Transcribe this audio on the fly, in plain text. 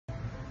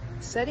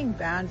Setting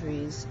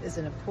boundaries is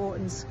an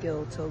important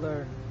skill to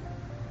learn.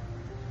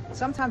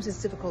 Sometimes it's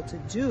difficult to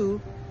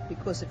do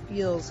because it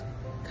feels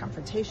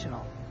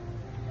confrontational.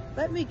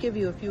 Let me give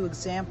you a few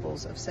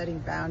examples of setting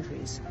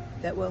boundaries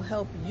that will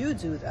help you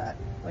do that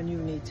when you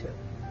need to.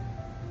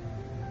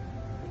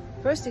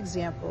 First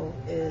example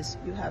is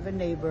you have a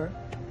neighbor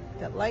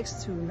that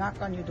likes to knock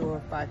on your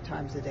door 5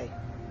 times a day.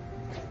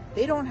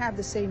 They don't have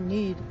the same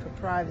need for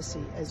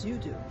privacy as you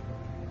do.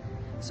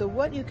 So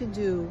what you can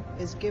do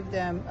is give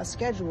them a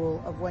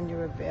schedule of when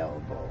you're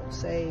available.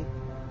 Say,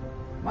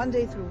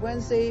 Monday through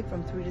Wednesday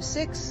from 3 to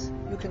 6,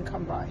 you can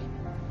come by.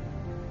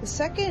 The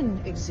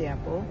second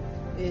example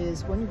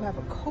is when you have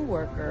a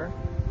coworker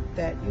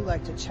that you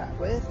like to chat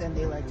with and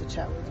they like to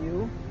chat with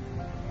you,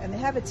 and they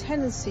have a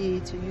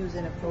tendency to use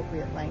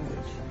inappropriate language.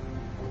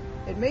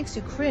 It makes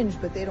you cringe,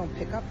 but they don't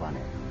pick up on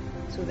it,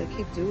 so they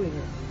keep doing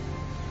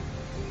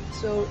it.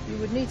 So you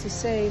would need to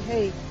say,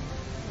 hey,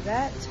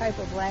 that type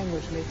of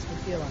language makes me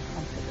feel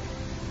uncomfortable,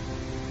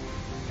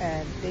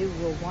 and they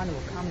will want to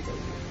accommodate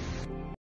you.